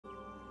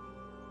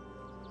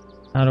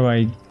How do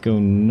I go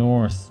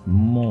north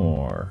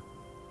more?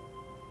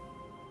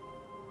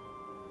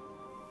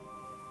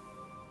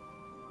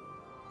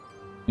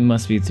 It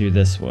must be through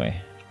this way.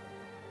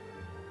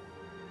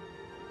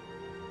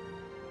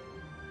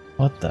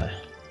 What the?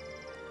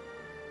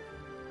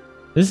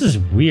 This is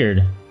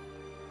weird.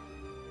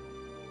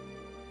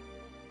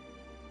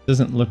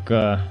 Doesn't look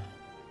smart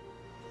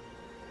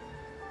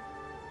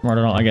at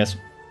all, I guess.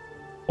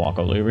 Walk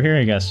all the way over here,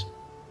 I guess.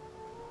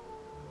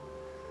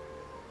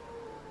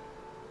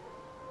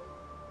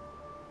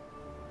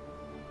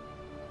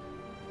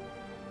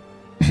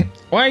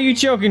 Why are you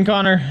choking,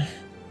 Connor?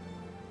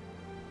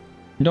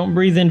 Don't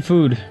breathe in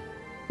food.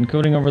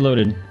 Encoding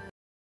overloaded.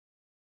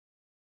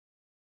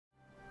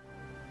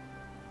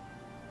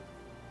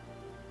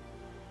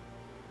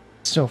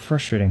 So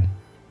frustrating.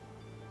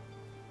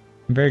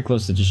 I'm very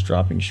close to just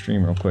dropping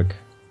stream real quick.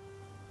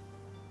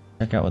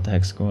 Check out what the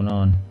heck's going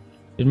on.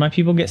 Did my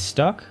people get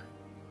stuck?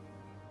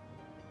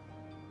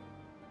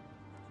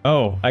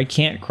 Oh, I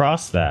can't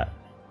cross that.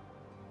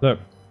 Look.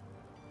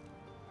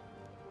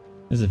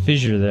 There's a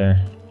fissure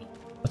there.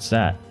 What's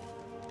that?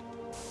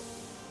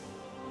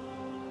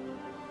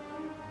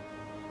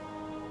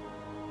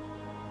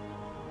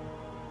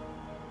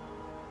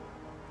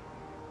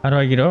 How do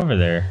I get over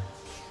there?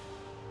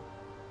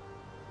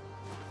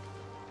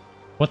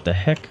 What the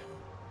heck?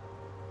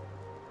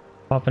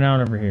 Popping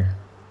out over here.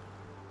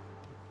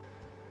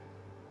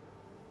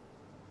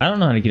 I don't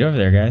know how to get over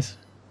there, guys.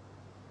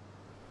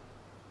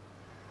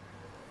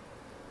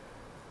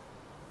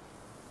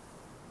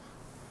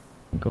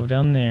 Go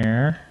down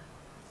there.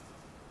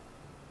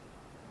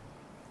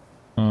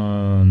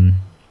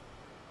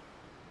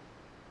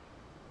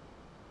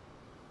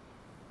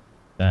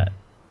 That.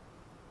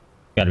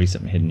 Gotta be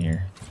something hidden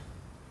here.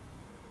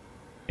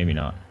 Maybe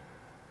not.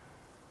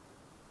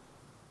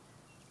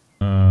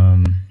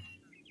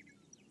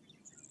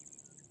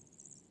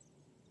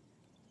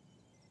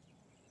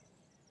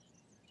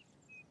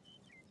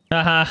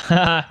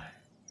 Haha.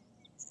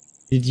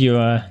 Did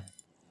you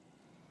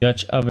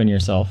Dutch oven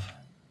yourself?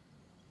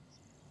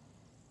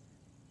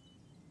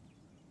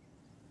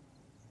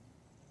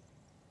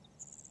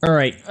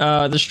 Alright,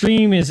 the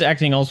stream is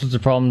acting all sorts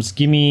of problems.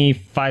 Give me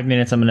 5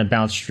 minutes, I'm gonna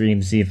bounce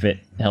stream, see if it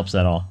helps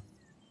at all.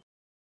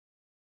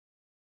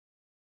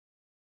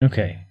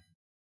 Okay.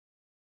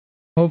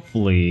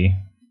 Hopefully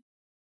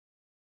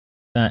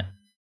that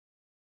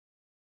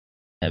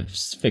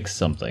has fixed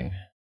something.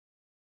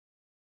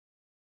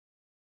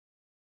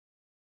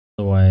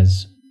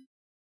 Otherwise,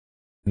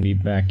 I'll be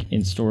back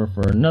in store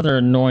for another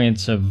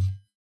annoyance of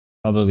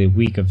probably a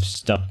week of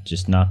stuff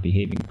just not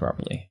behaving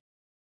properly.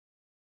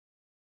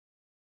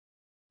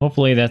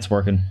 Hopefully that's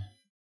working.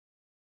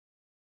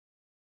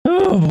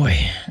 Oh boy.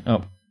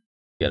 Oh,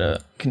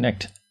 gotta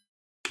connect.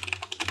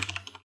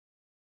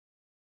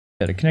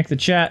 Gotta connect the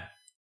chat.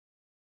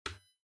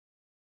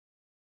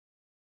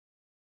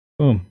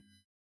 Boom.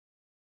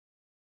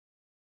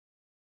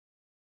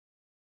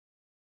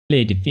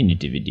 Play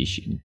definitive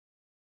edition.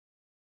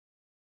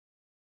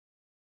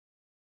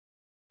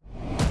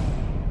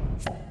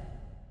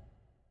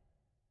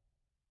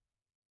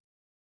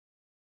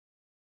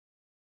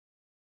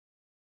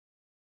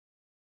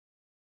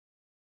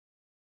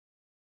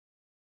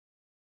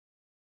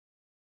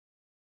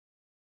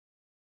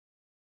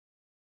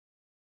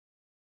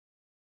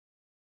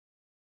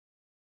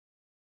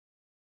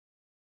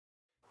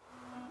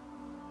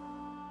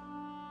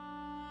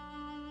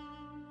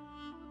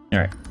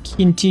 Alright,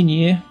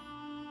 continue.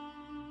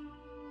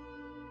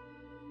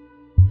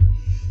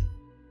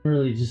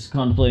 Really just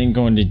contemplating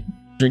going to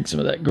drink some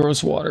of that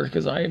gross water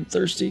because I am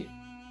thirsty.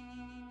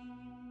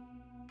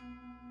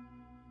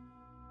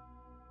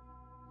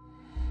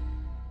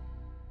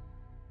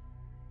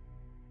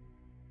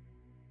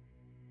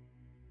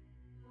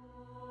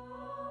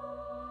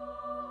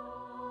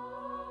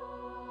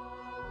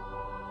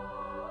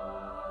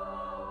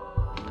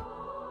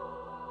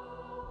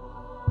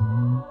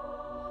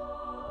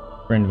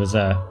 Friend was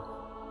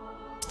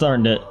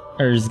starting to,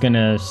 or is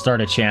gonna start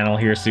a channel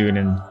here soon,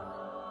 and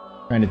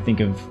trying to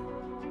think of,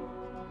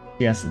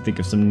 she has to think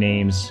of some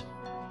names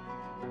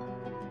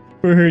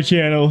for her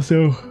channel,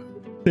 so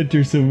sent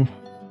her some,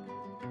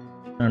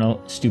 I don't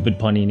know, stupid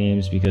punny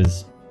names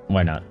because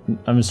why not?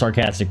 I'm a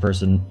sarcastic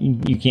person.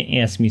 You can't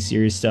ask me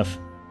serious stuff,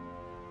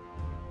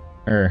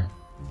 or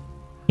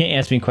you can't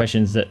ask me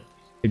questions that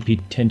could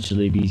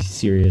potentially be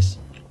serious.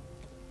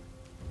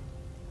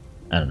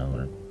 I don't know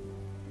what.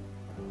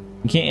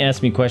 You can't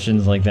ask me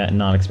questions like that and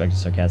not expect a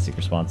sarcastic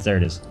response. There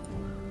it is.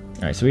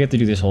 Alright, so we have to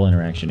do this whole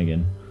interaction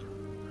again.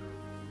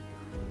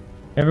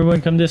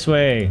 Everyone come this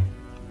way.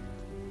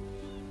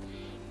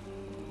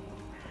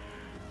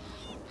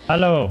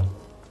 Hello.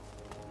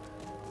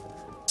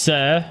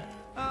 Sir?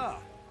 Ah,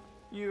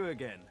 you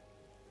again.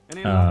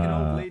 Any luck in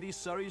old Lady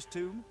Surrey's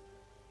tomb?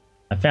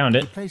 I found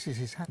it. Places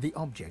his hand. The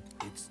object.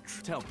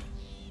 Tell me,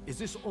 is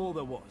this all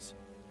there was?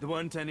 There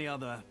weren't any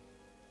other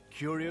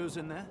curios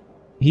in there?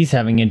 He's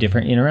having a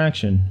different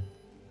interaction.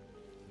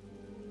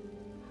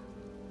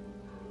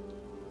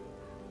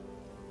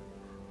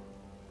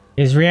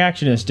 His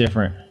reaction is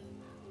different.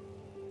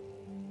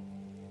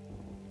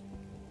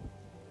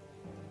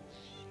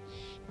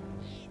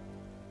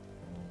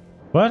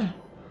 What?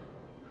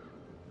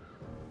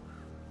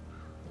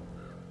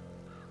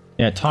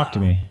 Yeah, talk to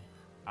me.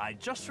 I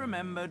just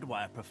remembered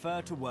why I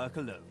prefer to work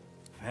alone.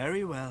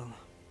 Very well.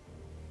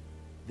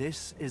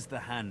 This is the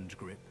hand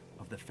grip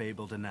of the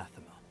fabled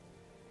anathema.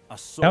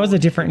 That was a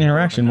different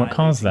interaction. What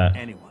caused that?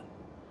 Anyone,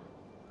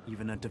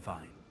 even a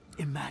divine.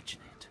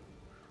 Imagine it.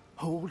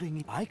 Holding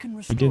it. I can We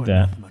restore did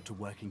that. anathema to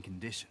working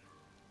condition.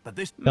 But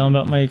this Tell him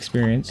about my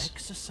experience.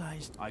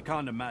 exercise. I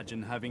can't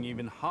imagine having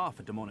even half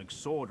a demonic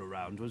sword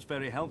around was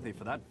very healthy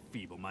for that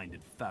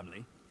feeble-minded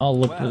family. I'll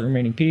look for the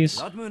remaining piece.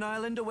 Blood Moon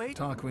Island away.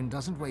 Tarquin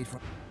doesn't wait for...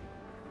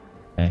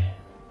 Okay.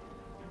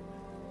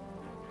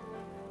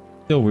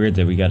 Still weird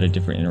that we got a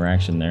different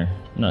interaction there.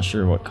 I'm not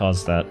sure what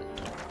caused that.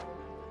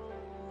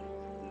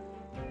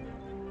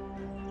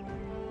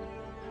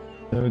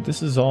 So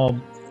this is all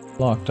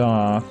blocked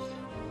off.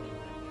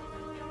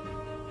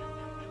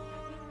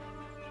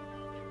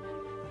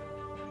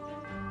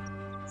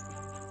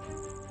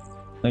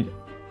 Like,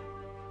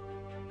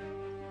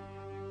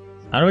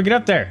 how do I get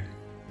up there?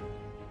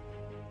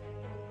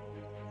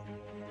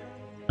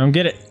 I don't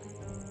get it.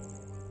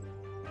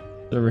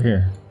 It's over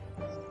here.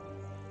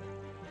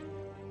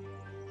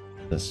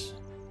 This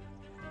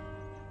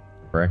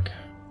brick.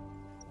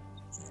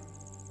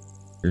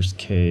 Here's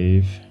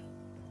cave.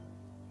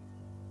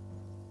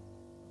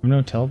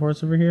 No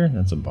teleports over here?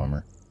 That's a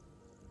bummer.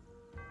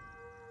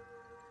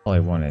 Probably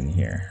one in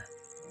here.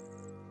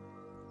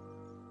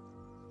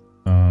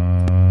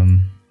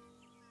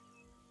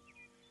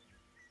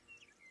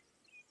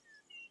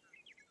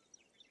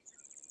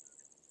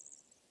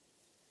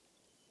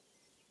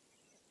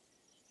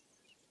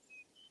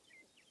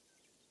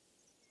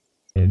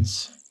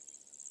 Kids.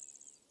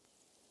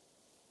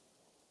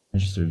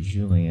 Register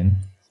Julian.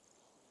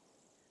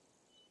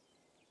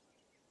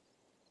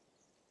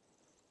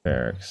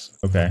 Barracks.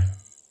 Okay.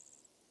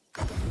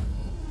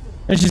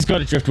 Let's just go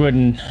to Driftwood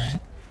and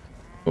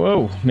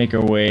whoa, make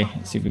our way.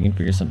 See if we can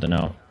figure something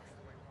out.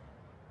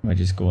 Might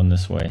just go in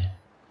this way.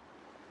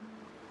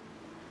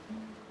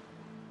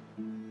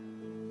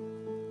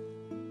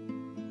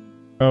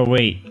 Oh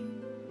wait.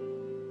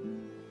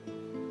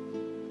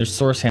 There's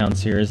source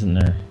hounds here, isn't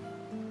there?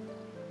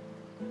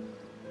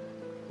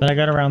 But I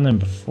got around them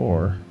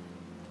before.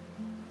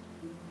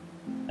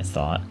 I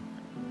thought.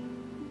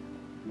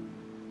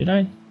 Did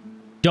I?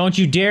 Don't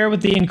you dare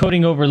with the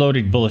encoding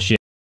overloaded bullshit.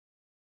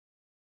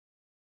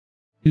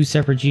 2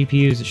 separate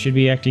GPUs, it should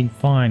be acting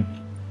fine.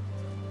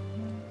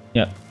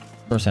 Yep,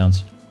 source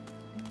sounds.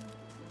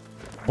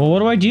 Well, what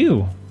do I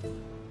do?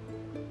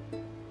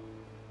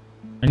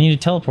 I need to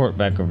teleport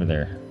back over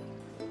there.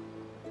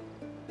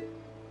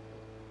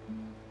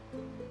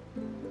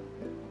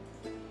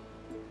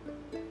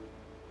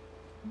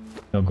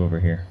 I'll go over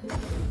here.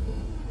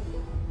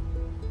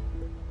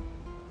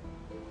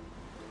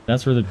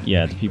 That's where the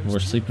people were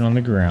sleeping on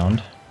the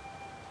ground.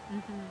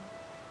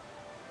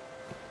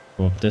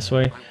 Go up this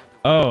way.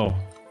 Oh,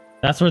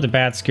 that's where the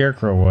bad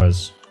scarecrow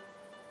was.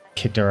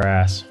 Kicked our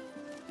ass.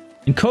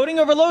 Encoding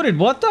overloaded.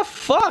 What the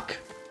fuck?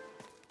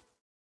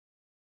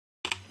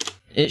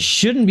 It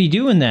shouldn't be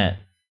doing that.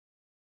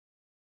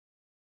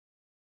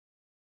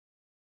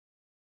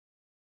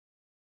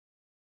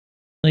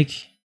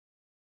 Like,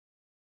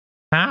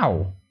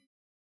 how?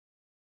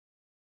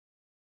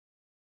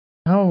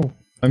 How?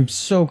 I'm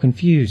so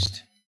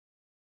confused.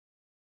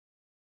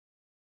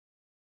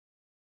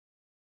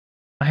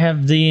 I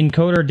have the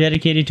encoder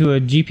dedicated to a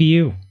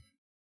GPU.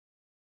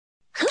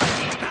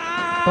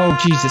 Oh,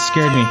 jeez, it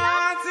scared me.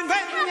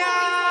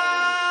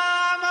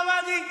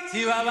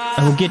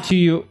 I will get to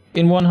you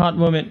in one hot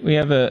moment. We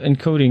have an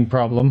encoding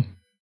problem.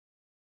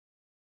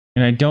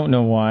 And I don't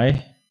know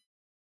why.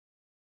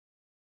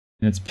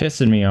 And it's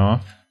pissing me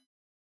off.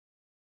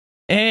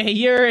 Hey,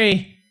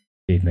 Yuri!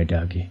 Feed my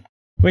doggy.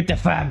 With the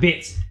 5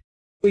 bits.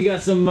 We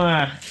got some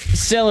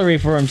celery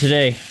for him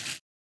today.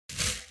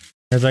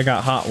 Because I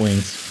got hot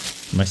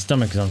wings. My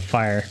stomach is on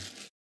fire.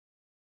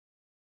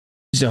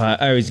 So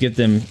I always get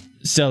them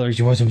celeries.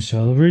 You want some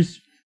celeries?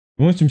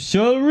 You want some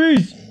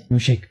celeries? Give me a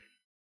shake.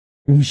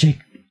 Give me a shake.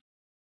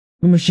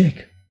 Give me a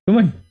shake. Come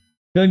on.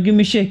 Go and give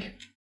me a shake.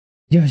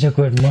 You're so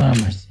good,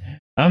 mamas.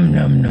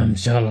 Num num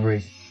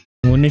celery.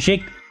 You want a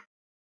shake?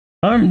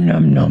 Num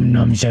num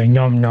num say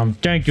num num.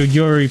 Thank you,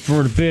 Yuri,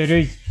 for the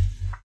biddies.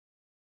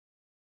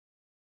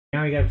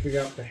 Now we gotta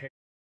figure out what the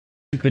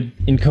stupid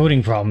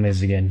encoding problem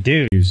is again,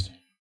 dude.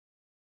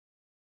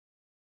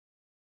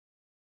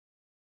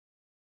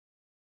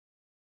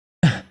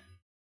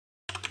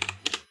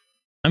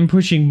 I'm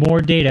pushing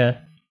more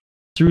data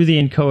through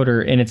the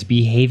encoder and it's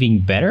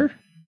behaving better?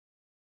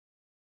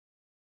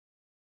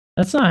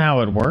 That's not how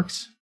it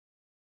works.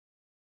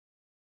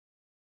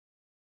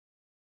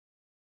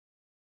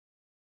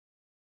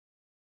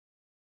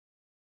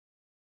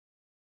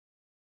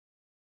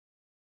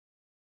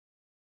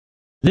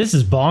 This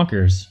is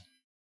bonkers.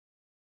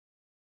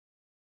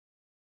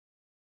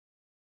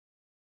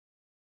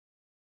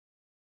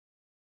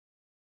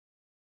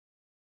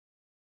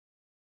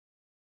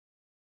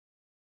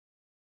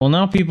 Well,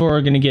 now people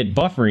are going to get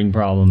buffering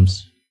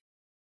problems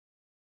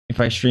if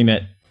I stream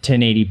at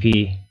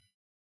 1080p.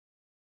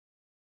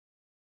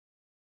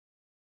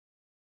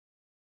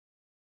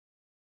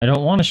 I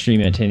don't want to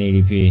stream at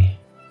 1080p.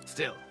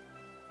 Still,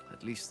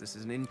 at least this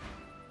is an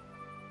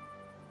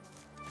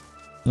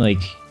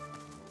Like,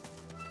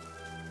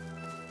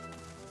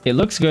 it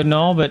looks good and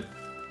all, but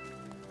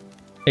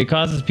it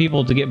causes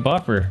people to get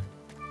buffer.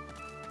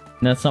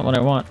 And that's not what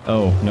I want.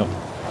 Oh, no.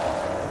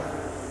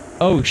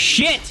 Oh,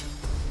 shit!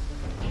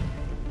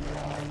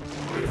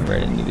 I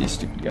ran into these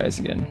stupid guys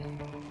again.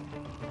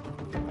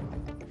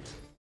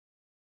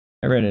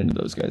 I ran into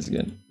those guys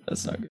again.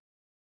 That's not good.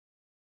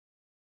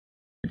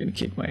 They're gonna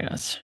kick my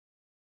ass.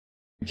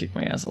 Kick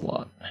my ass a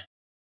lot.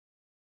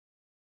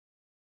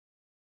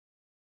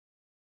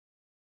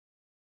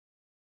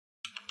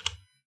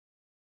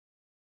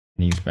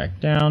 Knees back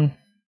down.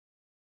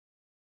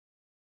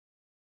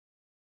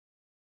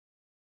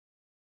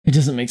 It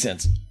doesn't make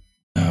sense.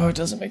 Oh, it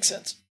doesn't make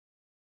sense.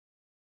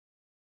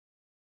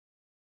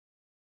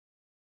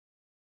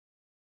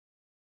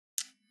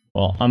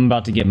 Well, I'm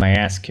about to get my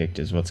ass kicked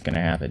is what's going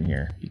to happen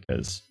here,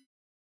 because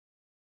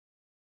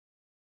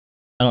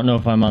I don't know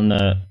if I'm on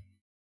the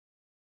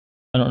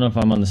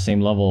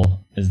same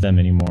level as them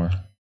anymore.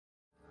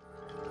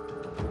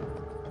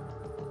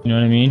 You know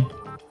what I mean?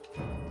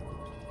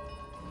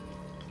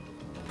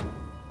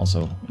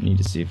 Also, I need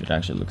to see if it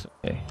actually looks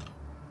okay.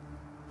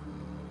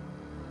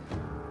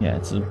 Yeah,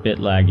 it's a bit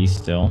laggy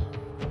still.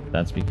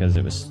 That's because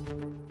it was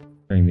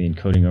during the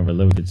encoding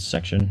overloaded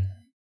section.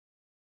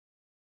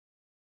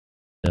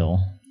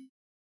 Still.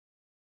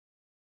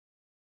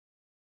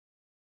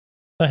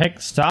 The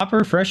heck? Stop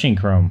refreshing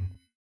Chrome.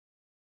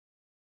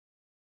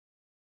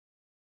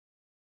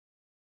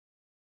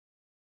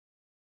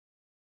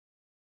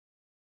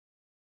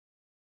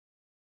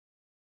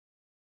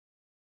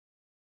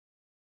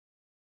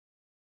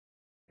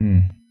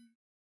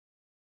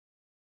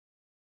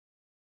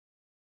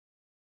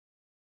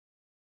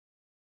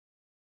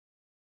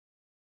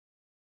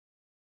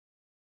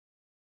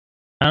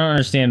 I don't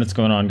understand what's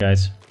going on,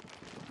 guys.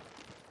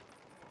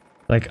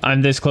 Like,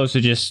 I'm this close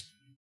to just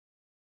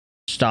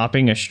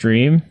stopping a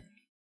stream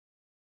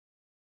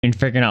and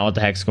figuring out what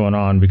the heck's going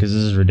on, because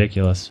this is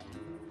ridiculous.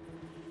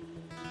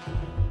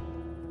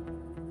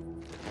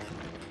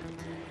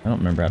 I don't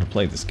remember how to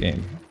play this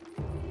game.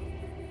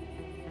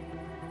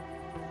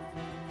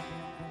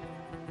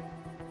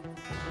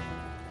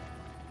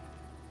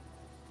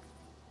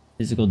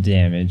 Physical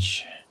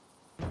damage.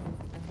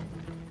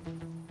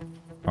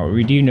 Oh,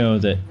 we do know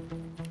that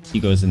he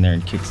goes in there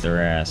and kicks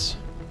their ass.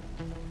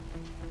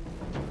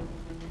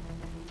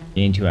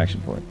 Gain 2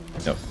 action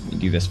points. Nope, we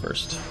do this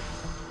first.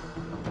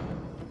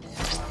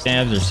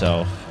 Stabs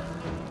herself.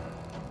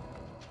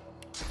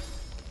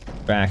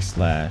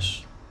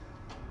 Backslash.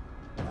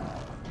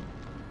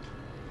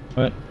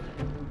 What?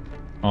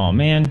 Oh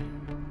man.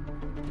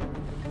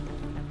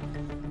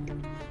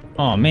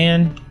 Oh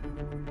man.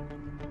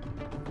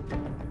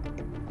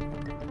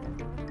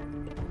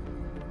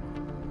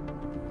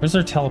 Where's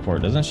her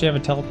teleport? Doesn't she have a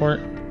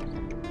teleport?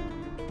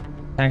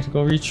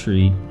 Tactical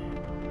retreat.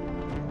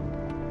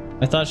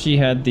 I thought she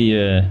had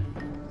the,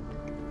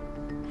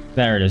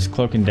 there it is,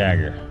 cloak and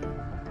dagger.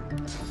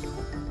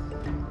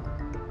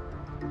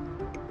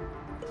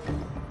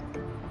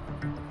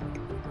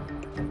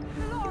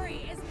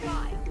 Glory is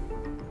mine.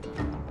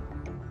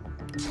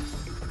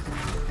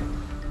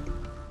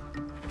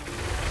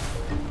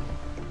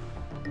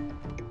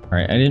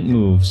 Alright, I didn't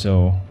move,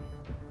 so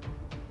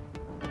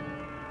I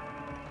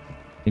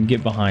can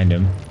get behind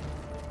him.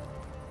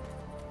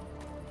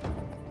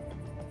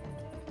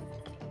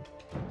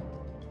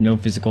 No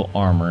physical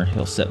armor,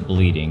 he'll set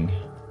bleeding.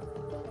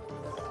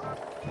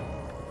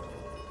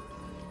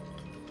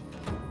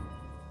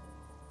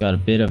 Got a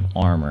bit of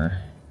armor.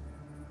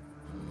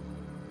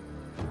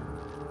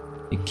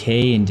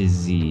 Decay and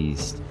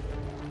diseased.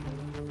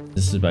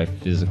 This is by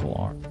physical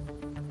armor.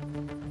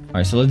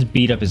 Alright, so let's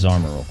beat up his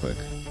armor real quick.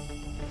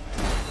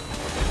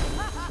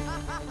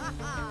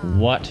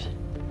 What?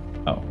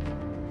 Oh.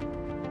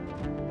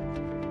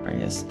 Alright,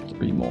 he has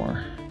 3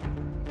 more.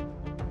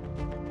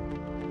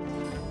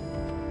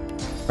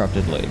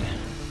 Corrupted blade.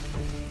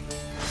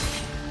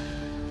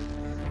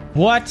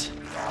 What?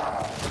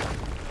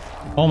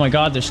 Oh my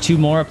god, there's 2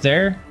 more up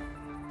there?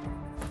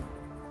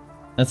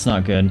 That's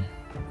not good.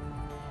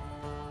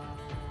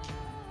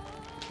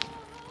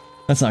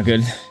 That's not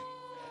good.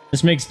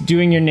 This makes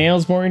doing your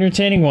nails more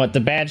entertaining? What, the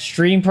bad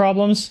stream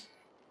problems?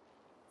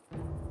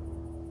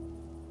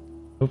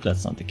 Hope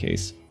that's not the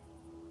case.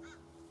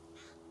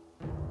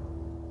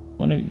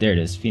 There it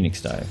is,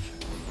 Phoenix Dive.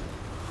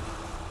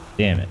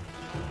 Damn it.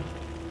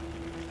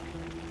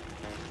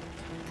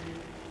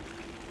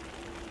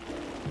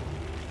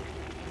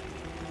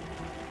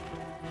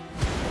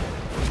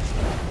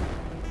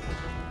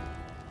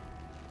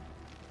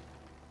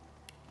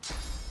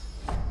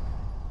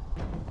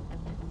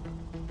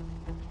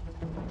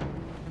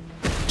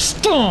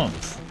 Stomp!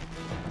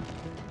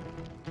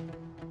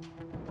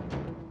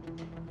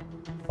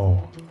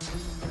 Oh.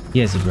 He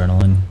has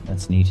adrenaline.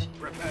 That's neat.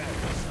 Prepare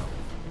yourself.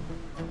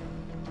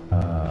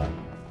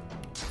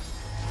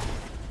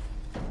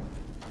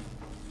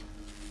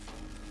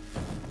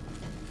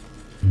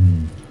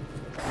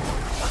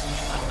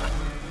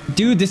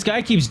 Dude, this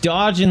guy keeps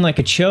dodging like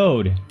a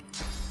chode.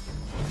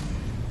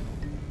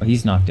 Oh,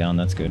 he's knocked down.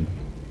 That's good.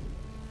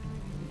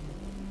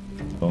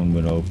 Bone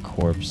Widow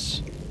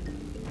corpse.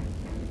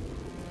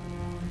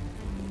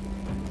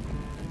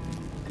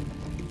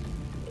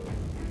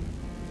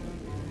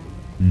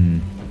 I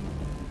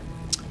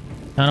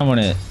don't want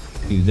to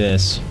do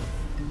this.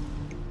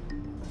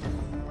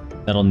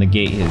 That'll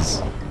negate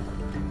his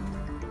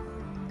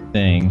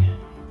thing.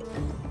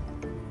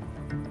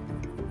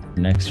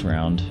 Next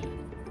round.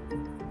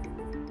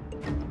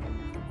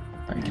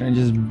 Alright, can I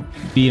just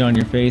beat on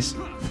your face?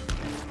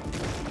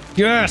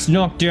 Yes!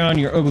 Knock down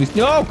your ugly...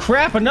 Oh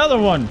crap! Another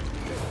one!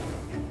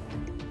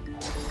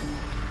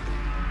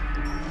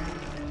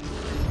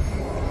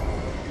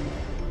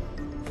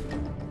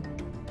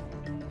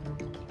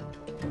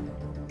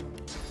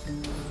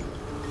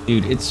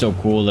 Dude, it's so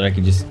cool that I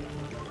could just...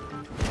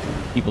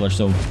 People are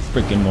so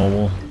freaking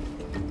mobile.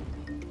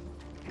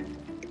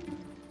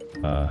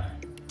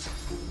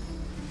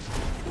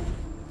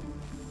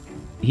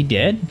 He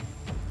dead?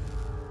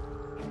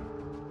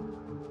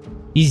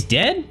 He's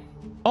dead?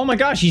 Oh my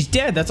gosh, he's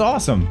dead. That's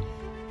awesome.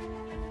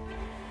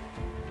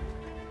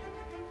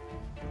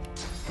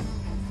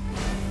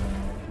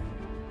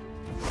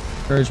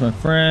 Encourage my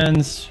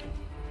friends.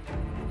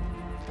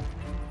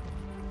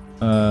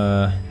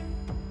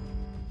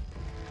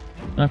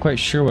 Not quite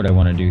sure what I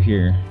want to do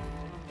here.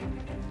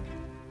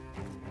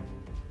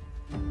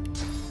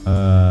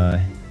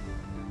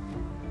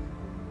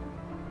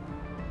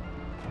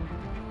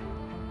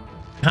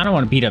 I don't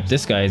want to beat up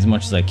this guy as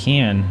much as I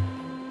can.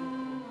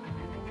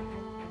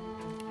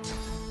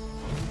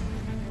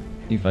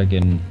 See if I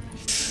can...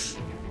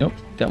 Nope,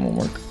 that won't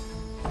work.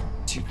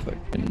 See if I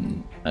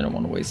can... I don't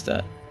want to waste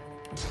that.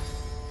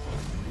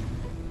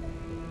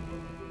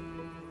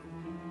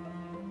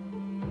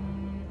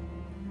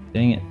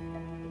 Dang it.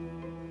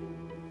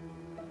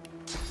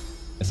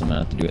 Guess I'm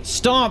gonna have to do it.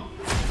 Stomp!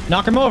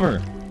 Knock him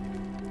over!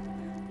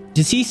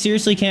 Does he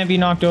seriously can't be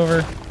knocked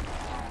over?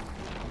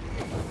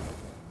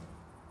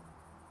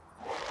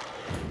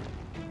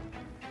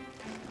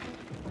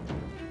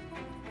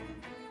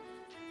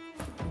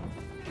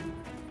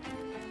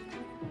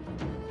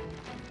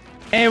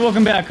 Hey,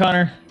 welcome back,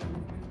 Connor.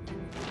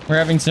 We're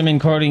having some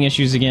encoding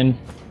issues again.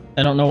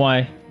 I don't know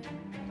why.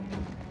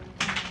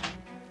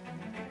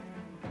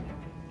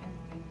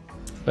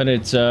 But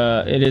it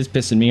is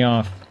pissing me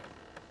off.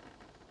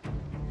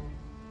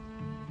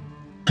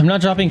 I'm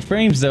not dropping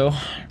frames though,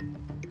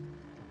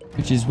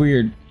 which is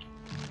weird.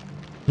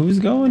 Who's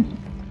going?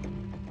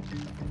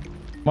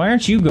 Why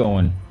aren't you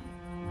going?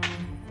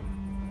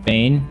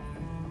 Bane?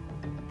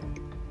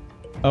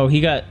 Oh, he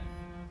got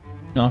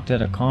knocked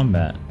out of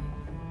combat.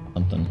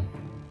 Something.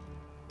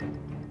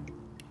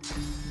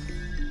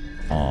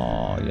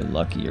 Oh, you're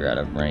lucky you're out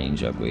of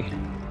range, ugly.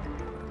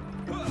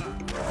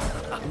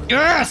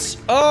 Yes!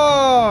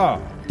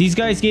 Oh! These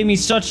guys gave me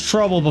such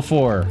trouble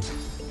before.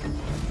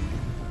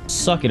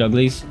 Suck it,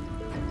 uglies.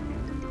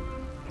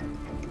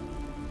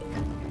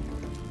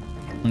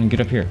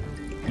 Get up here.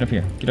 Get up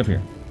here. Get up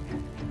here.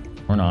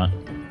 Or not.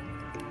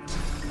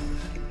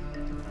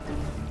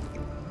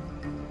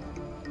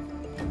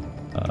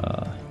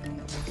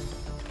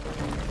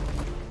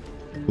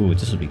 Ooh,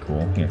 this would be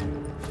cool. Here.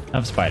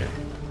 Have a spider.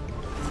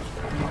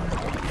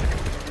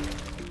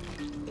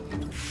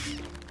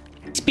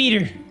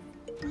 Speeder!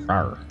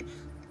 Rawr.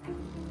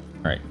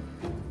 Alright.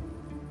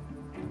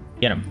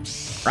 Get him.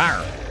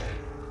 Rawr.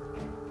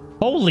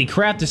 Holy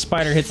crap, this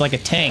spider hits like a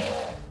tank.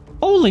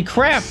 Holy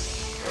crap!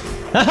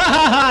 Ha ha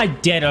ha ha!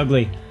 Dead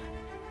ugly.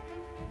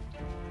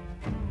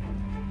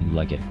 You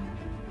like it.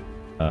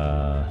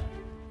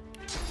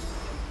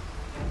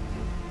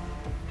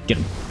 Get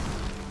him.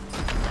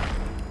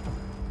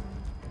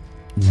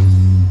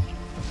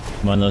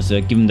 Come on, let's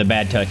give him the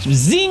bad touch.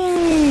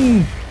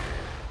 Zing!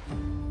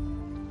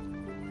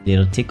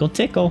 Little tickle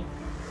tickle.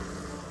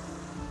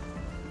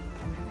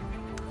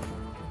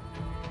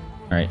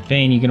 Alright,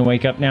 Fane, you gonna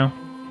wake up now?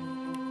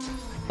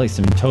 Play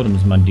some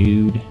totems, my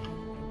dude.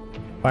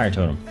 Fire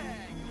totem.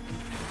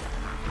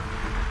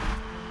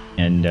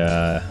 And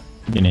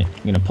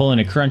gonna pull in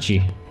a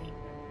crunchy.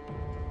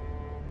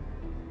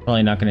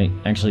 Probably not gonna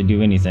actually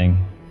do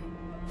anything.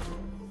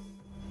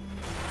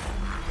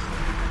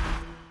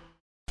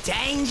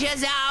 Danger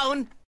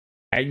zone!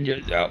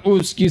 Danger zone. Oh,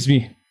 excuse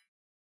me.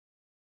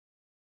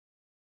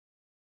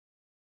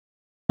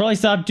 Probably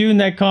stop doing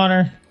that,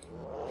 Connor.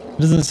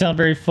 It doesn't sound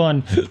very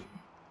fun.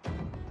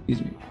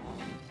 Excuse me.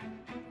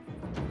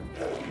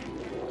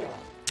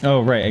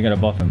 Oh, right, I gotta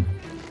buff him.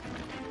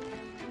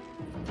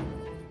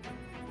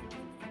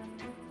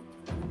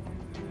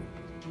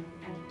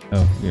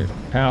 Oh, your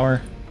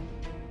power.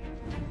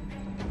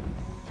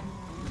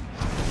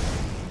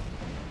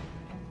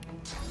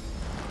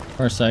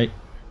 Farsight.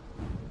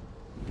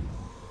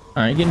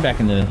 Alright, getting back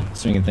in the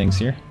swing of things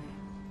here.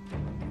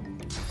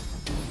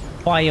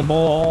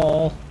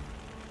 Fireball!